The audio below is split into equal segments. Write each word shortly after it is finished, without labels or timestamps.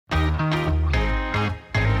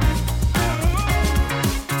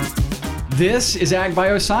This is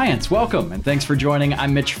AgBioscience. Welcome, and thanks for joining.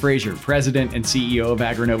 I'm Mitch Frazier, President and CEO of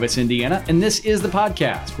Agronovus Indiana, and this is the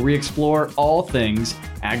podcast where we explore all things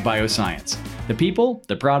agbioscience. The people,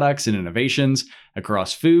 the products, and innovations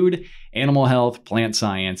across food, animal health, plant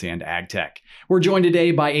science, and ag tech. We're joined today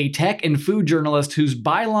by a tech and food journalist whose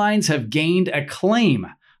bylines have gained acclaim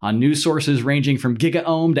on news sources ranging from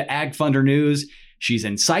GigaOM to AgFunder News. She's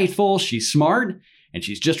insightful, she's smart, and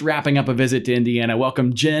she's just wrapping up a visit to Indiana.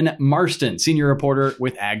 Welcome, Jen Marston, senior reporter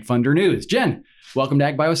with AgFunder News. Jen, welcome to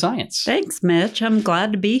AgBioscience. Thanks, Mitch. I'm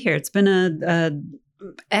glad to be here. It's been a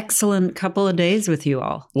excellent couple of days with you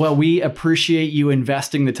all. Well, we appreciate you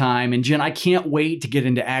investing the time. And Jen, I can't wait to get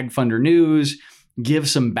into AgFunder News, give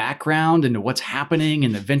some background into what's happening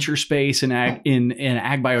in the venture space in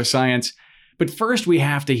AgBioscience. But first, we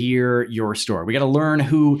have to hear your story. We got to learn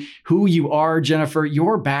who you are, Jennifer.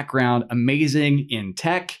 Your background, amazing in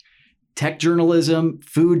tech journalism,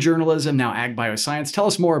 food journalism, now agbioscience. Tell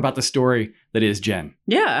us more about the story that is Jen.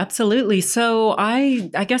 Yeah, absolutely. So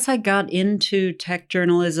I guess I got into tech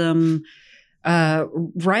journalism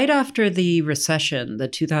right after the recession, the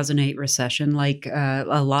 2008 recession. Like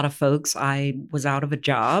a lot of folks, I was out of a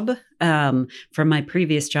job from my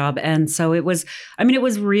previous job. And so it was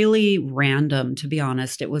really random, to be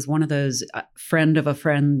honest. It was one of those friend of a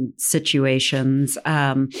friend situations.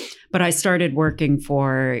 But I started working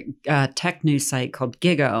for a tech news site called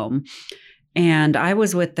GigaOM. And I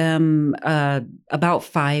was with them about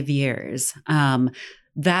 5 years.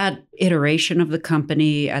 That iteration of the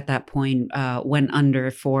company at that point went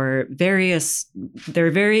under for there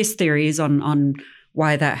are various theories on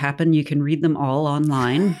why that happened. You can read them all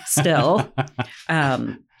online still.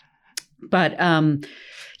 But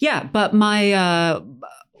my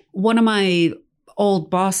one of my old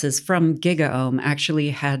bosses from GigaOM actually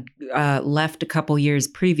had left a couple years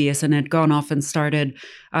previous and had gone off and started.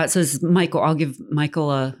 So this is Michael. I'll give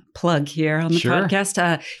Michael a plug here on the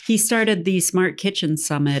podcast. He started the Smart Kitchen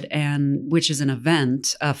Summit, which is an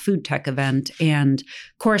event, a food tech event, and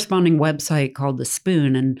corresponding website called The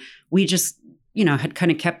Spoon. And we just, had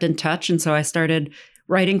kind of kept in touch. And so I started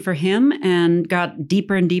writing for him and got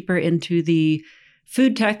deeper and deeper into the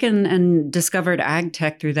food tech and discovered ag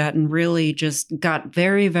tech through that, and really just got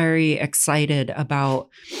very, very excited about,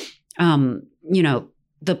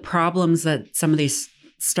 the problems that some of these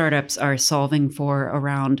startups are solving for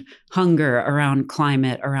around hunger, around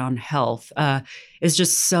climate, around health, is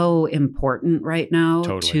just so important right now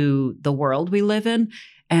to the world we live in.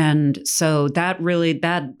 And so that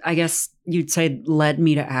I guess you'd say led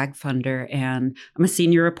me to AgFunder, and I'm a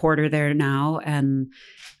senior reporter there now. And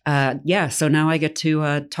so now I get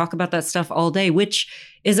to talk about that stuff all day, which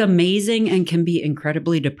is amazing and can be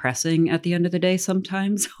incredibly depressing at the end of the day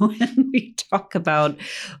sometimes when we talk about,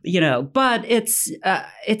 but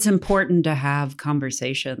it's important to have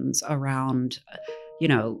conversations around,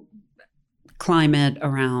 climate,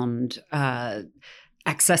 around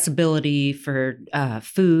accessibility for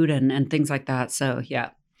food and things like that. So,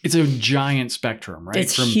 yeah. It's a giant spectrum, right?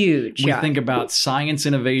 It's huge. We think about science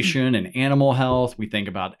innovation and animal health. We think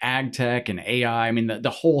about ag tech and AI. I mean, the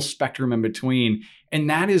whole spectrum in between. And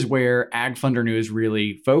that is where AgFunder News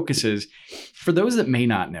really focuses. For those that may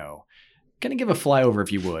not know, kind of give a flyover,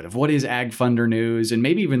 if you would, of what is AgFunder News and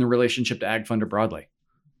maybe even the relationship to AgFunder broadly.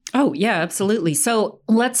 Oh, yeah, absolutely. So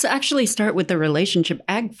let's actually start with the relationship.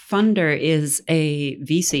 AgFunder is a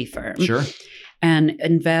VC firm. Sure. And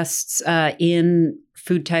invests in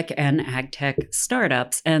food tech and ag tech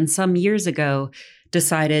startups. And some years ago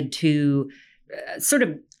decided to sort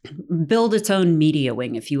of build its own media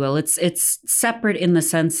wing, if you will. It's separate in the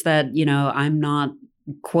sense that, I'm not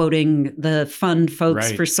quoting the fund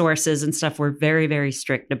folks for sources and stuff. We're very, very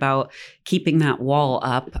strict about keeping that wall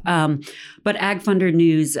up. But AgFunder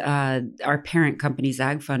News, our parent company's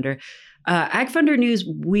AgFunder. AgFunder News,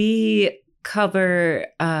 we cover,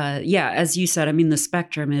 as you said, the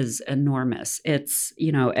spectrum is enormous. It's,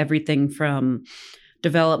 everything from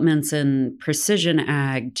developments in precision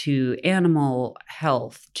ag to animal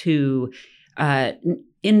health to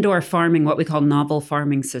indoor farming, what we call novel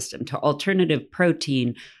farming system, to alternative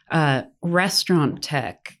protein, restaurant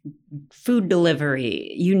tech, food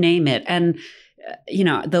delivery, you name it. And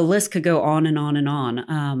the list could go on and on and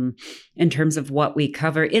on in terms of what we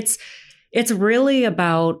cover. It's really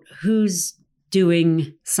about who's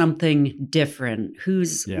doing something different,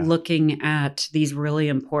 who's looking at these really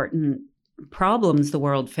important problems the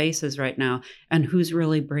world faces right now, and who's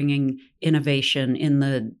really bringing innovation in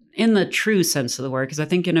the true sense of the word, because I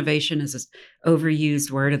think innovation is an overused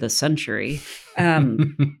word of the century.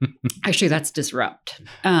 Actually, that's disrupt.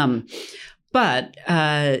 It's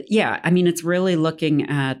really looking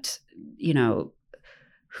at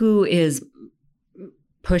who is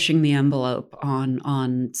pushing the envelope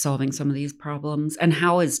on solving some of these problems, and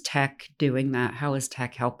how is tech doing that? How is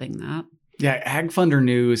tech helping that? Yeah, AgFunder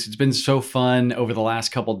news. It's been so fun over the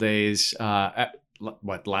last couple of days.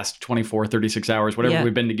 Last 24, 36 hours, whatever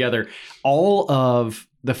we've been together. All of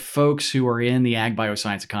the folks who are in the ag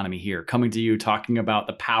bioscience economy here coming to you, talking about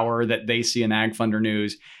the power that they see in AgFunder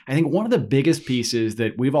news. I think one of the biggest pieces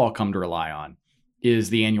that we've all come to rely on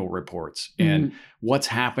is the annual reports and what's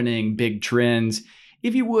happening, big trends.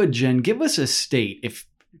 If you would, Jen, give us a state, if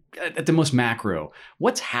at the most macro,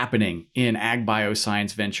 what's happening in ag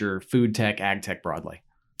bioscience venture, food tech, ag tech broadly?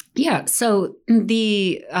 Yeah. So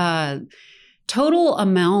the total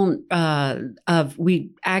amount of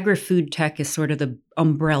agri-food tech is sort of the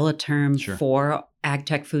umbrella term for ag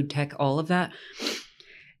tech, food tech, all of that.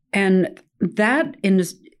 And that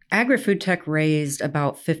agri-food tech raised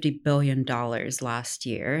about $50 billion last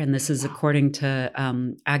year. And this is according to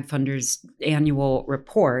AgFunder's annual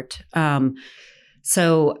report.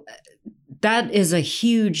 So that is a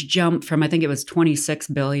huge jump from, I think it was 26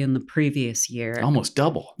 billion the previous year. Almost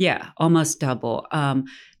double. Yeah, almost double.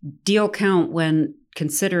 Deal count went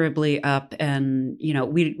considerably up. And,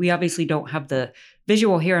 we obviously don't have the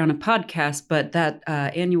visual here on a podcast, but that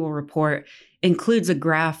annual report includes a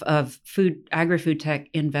graph of agri-food tech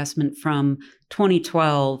investment from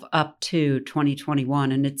 2012 up to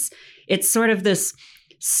 2021. And it's sort of this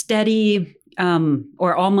steady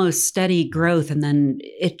or almost steady growth. And then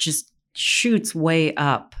it just shoots way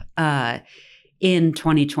up in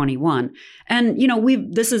 2021.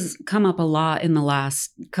 And, this has come up a lot in the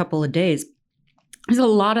last couple of days. There's a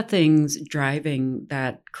lot of things driving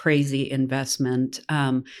that crazy investment.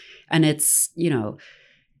 And it's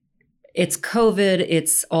COVID,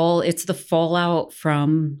 it's the fallout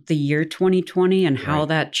from the year 2020 and how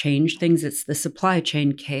that changed things. It's the supply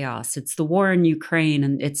chain chaos. It's the war in Ukraine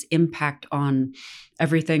and its impact on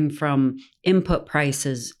everything from input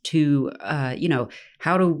prices to,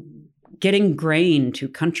 getting grain to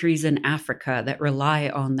countries in Africa that rely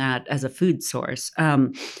on that as a food source.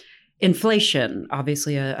 Inflation,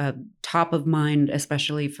 obviously a top of mind,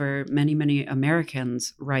 especially for many, many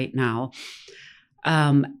Americans right now.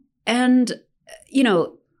 And,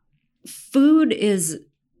 food is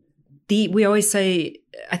we always say,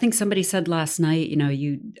 I think somebody said last night,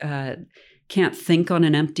 you can't think on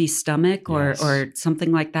an empty stomach or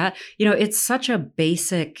something like that. It's such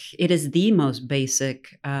it is the most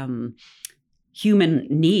basic human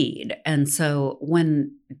need. And so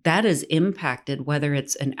when that is impacted, whether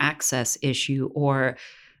it's an access issue or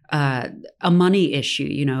a money issue,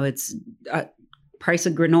 it's price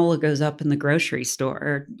of granola goes up in the grocery store,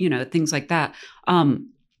 or, things like that.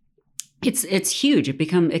 It's huge.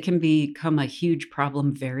 It can become a huge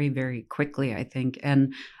problem very, very quickly, I think.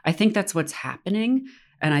 And I think that's what's happening.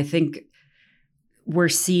 And I think we're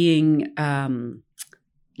seeing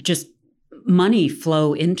just money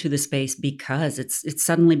flow into the space because it's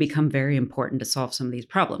suddenly become very important to solve some of these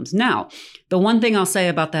problems. Now, the one thing I'll say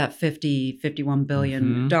about that $51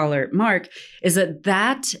 billion mark is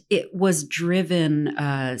that it was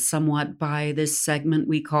driven somewhat by this segment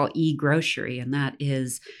we call e-grocery, and that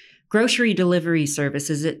is grocery delivery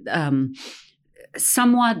services. It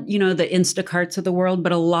somewhat, the Instacarts of the world,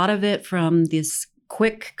 but a lot of it from this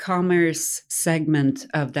quick commerce segment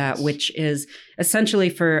of that, which is essentially,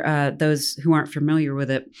 for those who aren't familiar with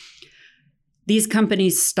it, these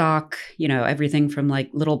companies stock, everything from like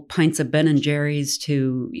little pints of Ben and Jerry's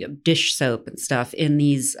to dish soap and stuff in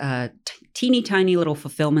these teeny tiny little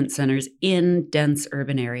fulfillment centers in dense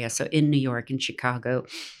urban areas. So in New York and Chicago,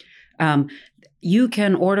 you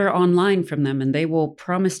can order online from them and they will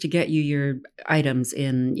promise to get you your items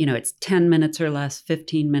in, it's 10 minutes or less,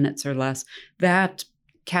 15 minutes or less. That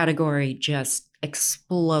category just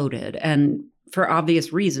exploded. And for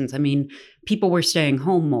obvious reasons. I mean, people were staying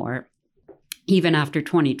home more, even after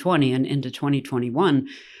 2020 and into 2021.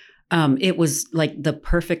 It was like the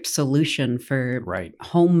perfect solution for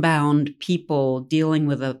homebound people dealing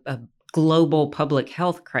with a global public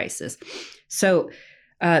health crisis. So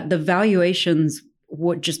the valuations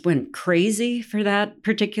just went crazy for that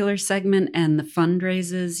particular segment, and the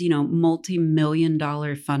fundraises,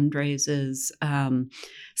 multi-million-dollar fundraises.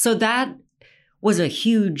 So that was a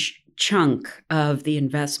huge chunk of the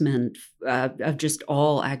investment of just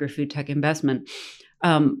all agri-food tech investment.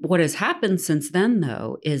 What has happened since then,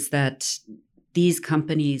 though, is that these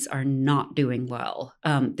companies are not doing well.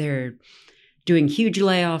 They're doing huge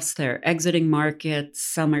layoffs. They're exiting markets.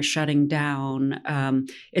 Some are shutting down.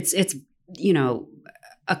 It's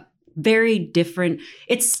a very different.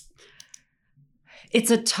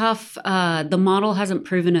 It's a tough, the model hasn't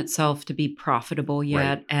proven itself to be profitable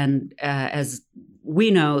yet. Right. And as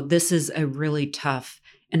we know, this is a really tough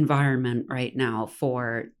environment right now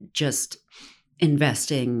for just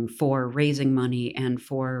investing, for raising money, and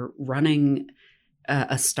for running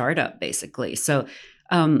a startup, basically. So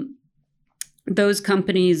those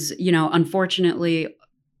companies, unfortunately,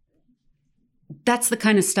 that's the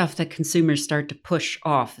kind of stuff that consumers start to push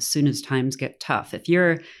off as soon as times get tough. If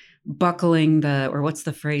you're buckling or what's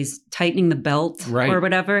the phrase, tightening the belt or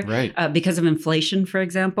whatever, because of inflation, for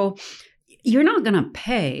example, you're not going to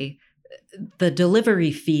pay the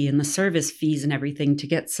delivery fee and the service fees and everything to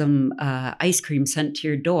get some ice cream sent to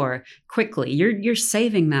your door quickly. You're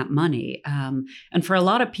saving that money. And for a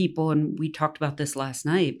lot of people, and we talked about this last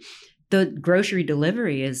night, the grocery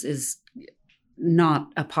delivery is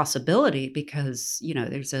not a possibility because,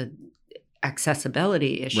 there's a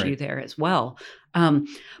accessibility issue there as well.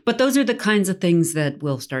 But those are the kinds of things that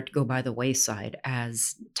will start to go by the wayside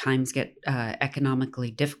as times get economically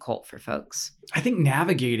difficult for folks. I think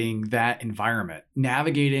navigating that environment,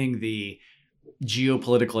 navigating the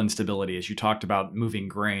geopolitical instability, as you talked about moving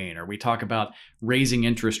grain, or we talk about raising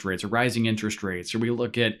interest rates or rising interest rates, or we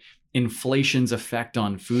look at inflation's effect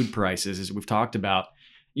on food prices, as we've talked about,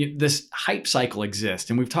 this hype cycle exists.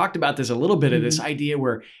 And we've talked about this a little bit of this idea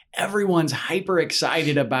where everyone's hyper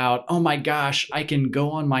excited about, oh my gosh, I can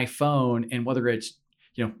go on my phone and whether it's,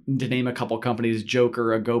 to name a couple companies,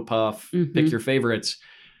 Joker, a GoPuff, pick your favorites,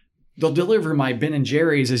 they'll deliver my Ben &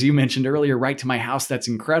 Jerry's, as you mentioned earlier, right to my house. That's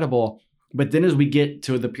incredible. But then as we get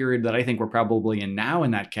to the period that I think we're probably in now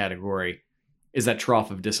in that category is that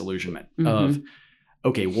trough of disillusionment of,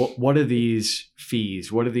 okay, what are these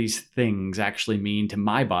fees? What do these things actually mean to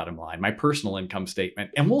my bottom line, my personal income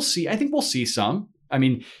statement? And we'll see. I think we'll see some. I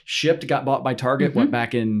mean, Shipt got bought by Target,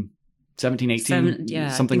 back in 17, 18,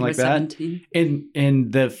 something like that. 17.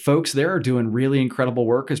 And the folks there are doing really incredible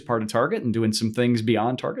work as part of Target and doing some things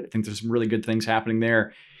beyond Target. I think there's some really good things happening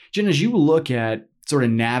there. Jen, as you look at sort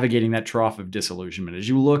of navigating that trough of disillusionment, as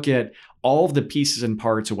you look at all of the pieces and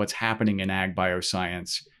parts of what's happening in ag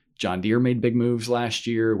bioscience, John Deere made big moves last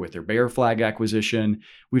year with their Bear Flag acquisition.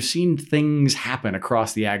 We've seen things happen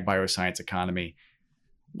across the ag bioscience economy.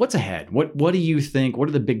 What's ahead? What do you think? What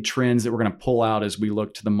are the big trends that we're going to pull out as we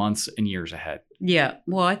look to the months and years ahead? Yeah,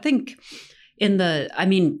 well, I think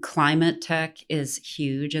climate tech is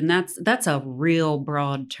huge, and that's a real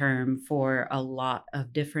broad term for a lot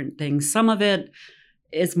of different things. Some of it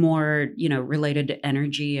is more, related to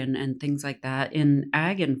energy and things like that. In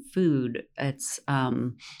ag and food, it's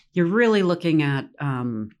you're really looking at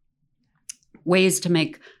ways to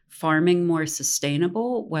make farming more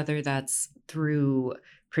sustainable, whether that's through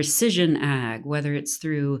precision ag, whether it's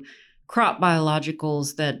through crop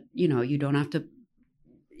biologicals that, you don't have to,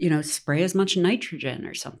 spray as much nitrogen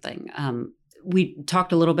or something. We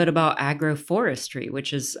talked a little bit about agroforestry,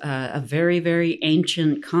 which is a very, very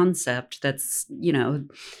ancient concept that's,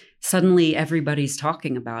 suddenly everybody's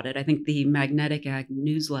talking about it. I think the Magnetic Ag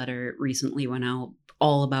newsletter recently went out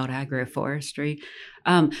all about agroforestry.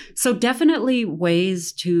 So definitely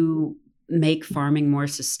ways to make farming more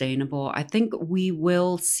sustainable. I think we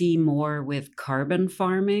will see more with carbon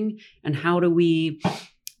farming and how do we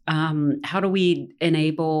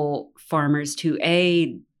enable farmers to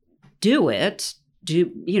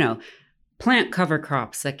plant cover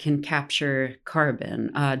crops that can capture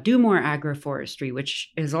carbon, do more agroforestry,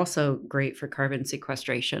 which is also great for carbon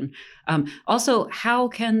sequestration. Also, how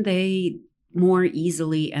can they more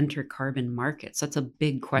easily enter carbon markets? That's a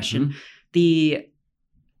big question. The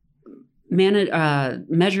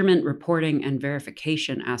measurement, reporting, and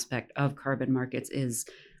verification aspect of carbon markets is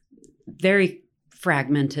very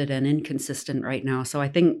fragmented and inconsistent right now. So I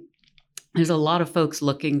think there's a lot of folks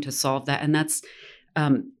looking to solve that, and that's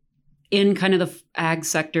in kind of the ag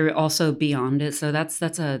sector, also beyond it. So that's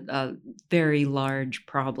a very large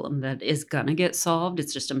problem that is gonna get solved.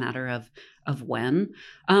 It's just a matter of when.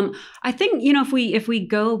 I think if we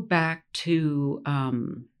go back to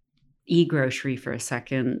e-grocery for a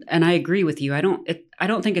second, and I agree with you. I don't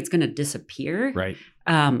think it's going to disappear. Right.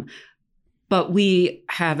 But we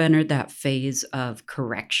have entered that phase of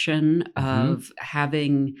correction of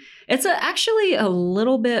having. It's actually a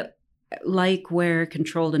little bit like where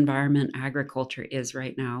controlled environment agriculture is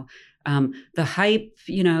right now. The hype,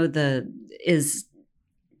 is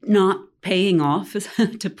not paying off,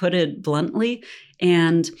 to put it bluntly,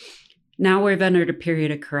 and now we've entered a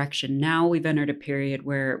period of correction. Now we've entered a period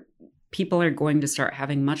where people are going to start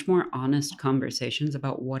having much more honest conversations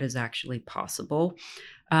about what is actually possible.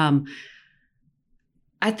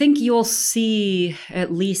 I think you'll see,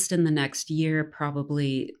 at least in the next year,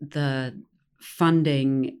 probably the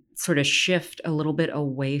funding sort of shift a little bit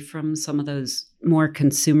away from some of those more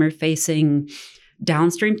consumer-facing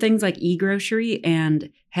downstream things like e-grocery and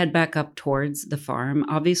head back up towards the farm.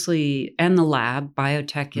 Obviously, and the lab,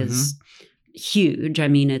 biotech is huge. I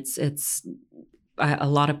mean, it's a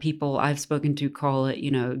lot of people I've spoken to call it,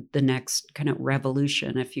 the next kind of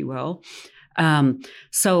revolution, if you will.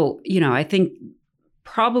 So, I think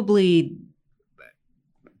probably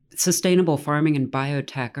sustainable farming and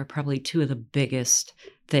biotech are probably two of the biggest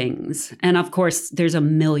things. And of course, there's a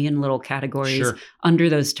million little categories under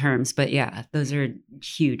those terms. But yeah, those are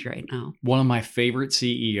huge right now. One of my favorite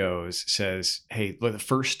CEOs says, hey, the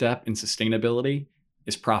first step in sustainability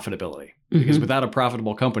is profitability. Because without a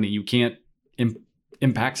profitable company, you can't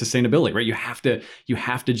impact sustainability, right? You have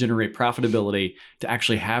to generate profitability to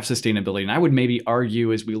actually have sustainability. And I would maybe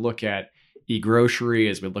argue as we look at e-grocery,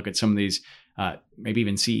 as we look at some of these, maybe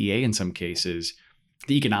even CEA in some cases,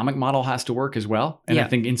 the economic model has to work as well. And I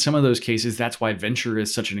think in some of those cases, that's why venture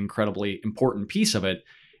is such an incredibly important piece of it,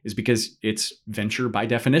 is because it's venture by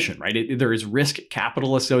definition, right? There is risk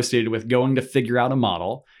capital associated with going to figure out a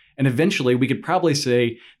model. And eventually we could probably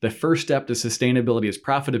say the first step to sustainability is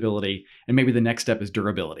profitability. And maybe the next step is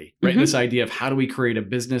durability, right? This idea of how do we create a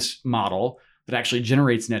business model that actually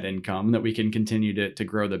generates net income that we can continue to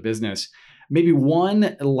grow the business. Maybe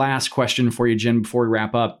one last question for you, Jen, before we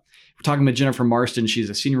wrap up. We're talking with Jennifer Marston. She's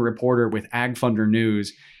a senior reporter with AgFunder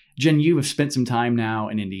News. Jen, you have spent some time now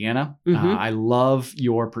in Indiana. I love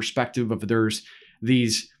your perspective of there's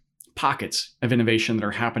these pockets of innovation that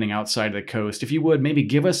are happening outside of the coast. If you would, maybe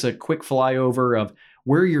give us a quick flyover of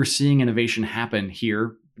where you're seeing innovation happen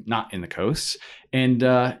here, not in the coasts, and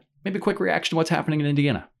maybe a quick reaction to what's happening in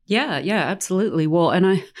Indiana. Yeah, absolutely. Well, and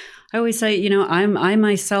I always say, I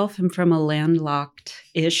myself am from a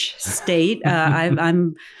landlocked-ish state.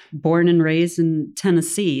 I'm born and raised in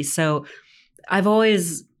Tennessee. So I've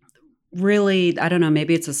always really, I don't know,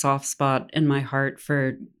 maybe it's a soft spot in my heart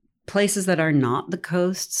for places that are not the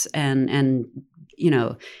coasts and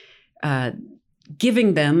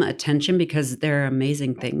giving them attention because there are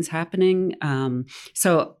amazing things happening.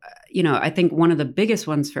 So I think one of the biggest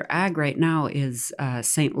ones for ag right now is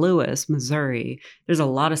St. Louis, Missouri. There's a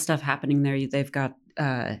lot of stuff happening there. They've got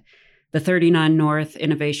the 39 North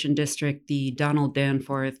Innovation District, the Donald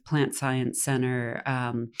Danforth Plant Science Center,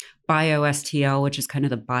 BioSTL, which is kind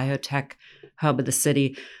of the biotech hub of the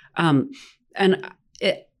city.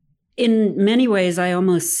 In many ways, I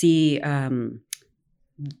almost see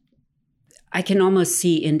I can almost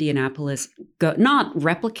see Indianapolis not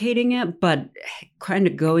replicating it, but kind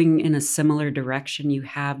of going in a similar direction. You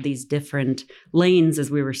have these different lanes,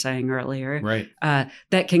 as we were saying earlier, right?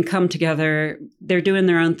 That can come together. They're doing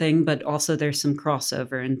their own thing, but also there's some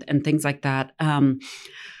crossover and things like that.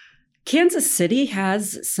 Kansas City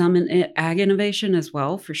has some ag innovation as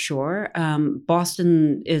well, for sure.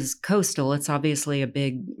 Boston is coastal. It's obviously a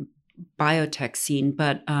big biotech scene,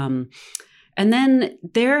 but and then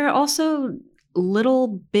there are also little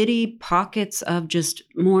bitty pockets of just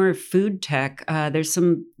more food tech. There's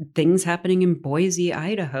some things happening in Boise,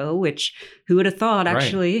 Idaho, which who would have thought,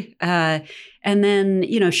 actually? Right. And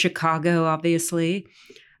then, Chicago, obviously.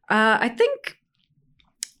 I think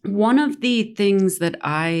one of the things that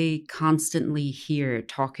I constantly hear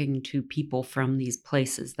talking to people from these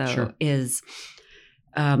places, though, is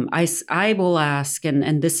I will ask,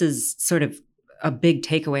 and this is sort of a big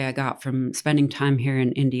takeaway I got from spending time here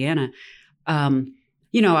in Indiana.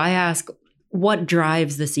 I ask, what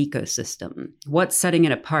drives this ecosystem? What's setting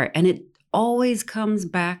it apart? And it always comes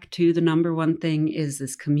back to the number one thing is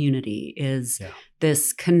this community, is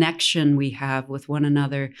this connection we have with one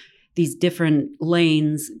another, these different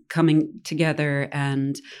lanes coming together.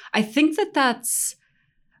 And I think that's,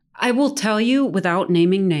 I will tell you without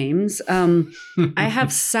naming names, I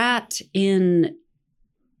have sat in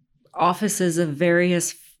offices of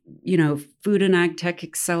various, food and ag tech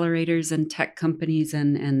accelerators and tech companies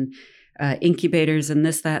and incubators and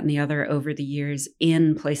this, that, and the other over the years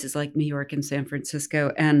in places like New York and San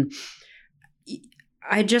Francisco. And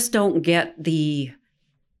I just don't get the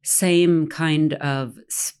same kind of,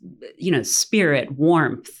 spirit,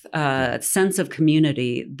 warmth, sense of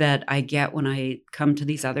community that I get when I come to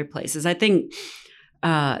these other places. I think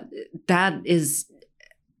that is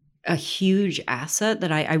a huge asset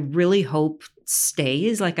that I really hope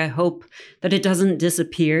stays. Like, I hope that it doesn't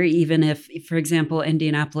disappear, even if, for example,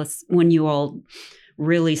 Indianapolis, when you all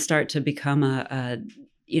really start to become a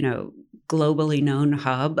globally known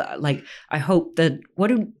hub. Like, I hope that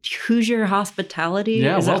Hoosier Hospitality,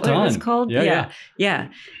 Yeah, is well that what done. it was called? Yeah.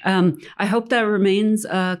 I hope that remains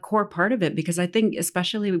a core part of it, because I think,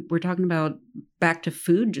 especially we're talking about back to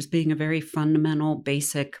food just being a very fundamental,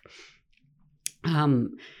 basic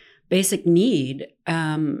need.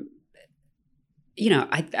 I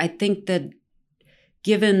think that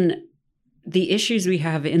given the issues we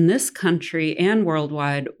have in this country and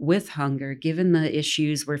worldwide with hunger, given the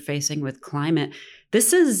issues we're facing with climate,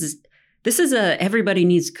 this is a everybody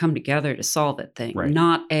needs to come together to solve it thing, right.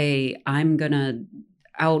 Not a I'm gonna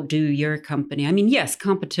outdo your company. I mean, yes,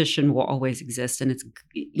 competition will always exist, and it's,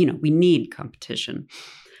 we need competition,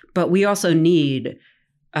 but we also need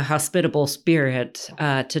a hospitable spirit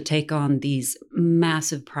to take on these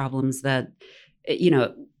massive problems that,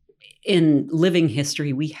 in living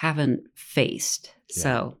history we haven't faced. Yeah.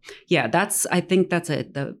 So I think that's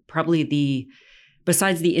probably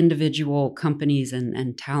besides the individual companies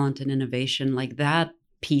and talent and innovation, like that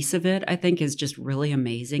piece of it, I think is just really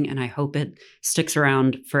amazing. And I hope it sticks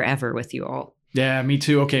around forever with you all. Yeah, me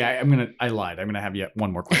too. Okay. I lied. I'm going to have yet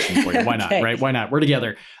one more question for you. Why not? Okay. Right? Why not? We're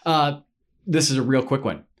together. This is a real quick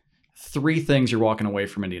one. 3 things you're walking away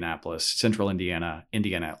from Indianapolis, Central Indiana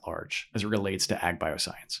at large, as it relates to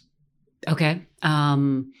AgBioscience. Okay.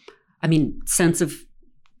 Sense of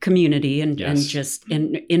community and just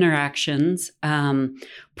interactions,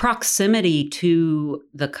 proximity to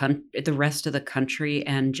the rest of the country,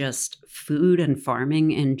 and just food and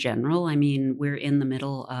farming in general. I mean, we're in the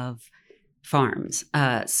middle of farms.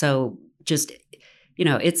 So just,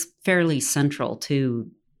 it's fairly central to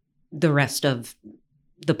the rest of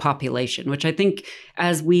the population, which I think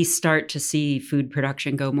as we start to see food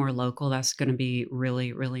production go more local, that's going to be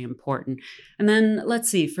really, really important. And then let's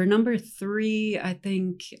see, for number 3, I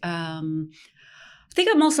think I'm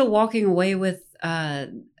also walking away with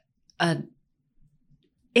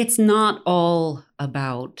it's not all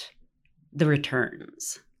about the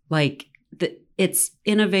returns. Like it's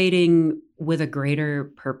innovating with a greater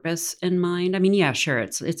purpose in mind. I mean, yeah, sure,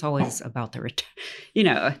 it's always about the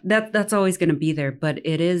return. That's always going to be there, but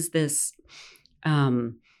it is this.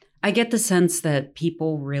 I get the sense that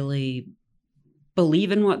people really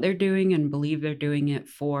believe in what they're doing and believe they're doing it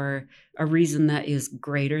for a reason that is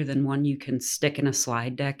greater than one you can stick in a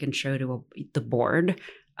slide deck and show to the board.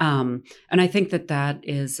 And I think that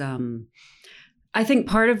is. I think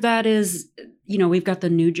part of that is, we've got the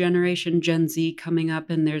new generation, Gen Z, coming up,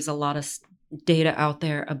 and there's a lot of data out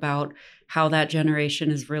there about how that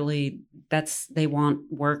generation is really, they want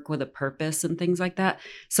work with a purpose and things like that.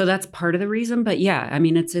 So that's part of the reason. But yeah, I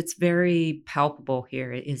mean, it's very palpable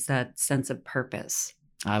here, is that sense of purpose.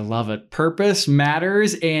 I love it. Purpose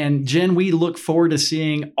matters. And Jen, we look forward to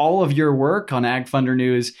seeing all of your work on AgFunder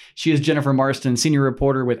News. She is Jennifer Marston, senior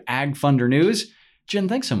reporter with AgFunder News. Jen,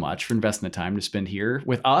 thanks so much for investing the time to spend here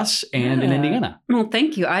with us and in Indiana. Well,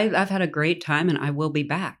 thank you. I've had a great time, and I will be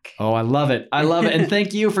back. Oh, I love it. And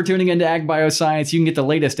thank you for tuning into AgBioscience. You can get the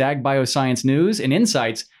latest AgBioscience news and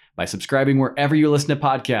insights by subscribing wherever you listen to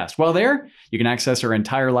podcasts. While there, you can access our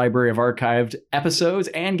entire library of archived episodes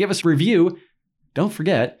and give us a review. Don't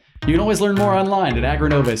forget, you can always learn more online at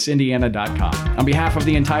agrinovusindiana.com. On behalf of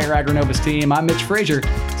the entire AgriNovus team, I'm Mitch Frazier,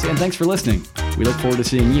 saying thanks for listening. We look forward to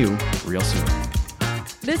seeing you real soon.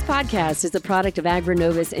 This podcast is a product of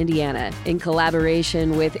AgriNovus Indiana in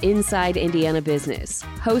collaboration with Inside Indiana Business.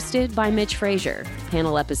 Hosted by Mitch Frazier.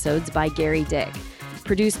 Panel episodes by Gary Dick.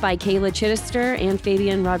 Produced by Kayla Chittister and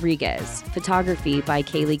Fabian Rodriguez. Photography by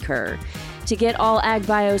Kaylee Kerr. To get all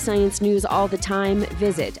AgBioscience news all the time,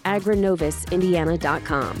 visit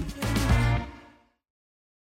agrinovusindiana.com.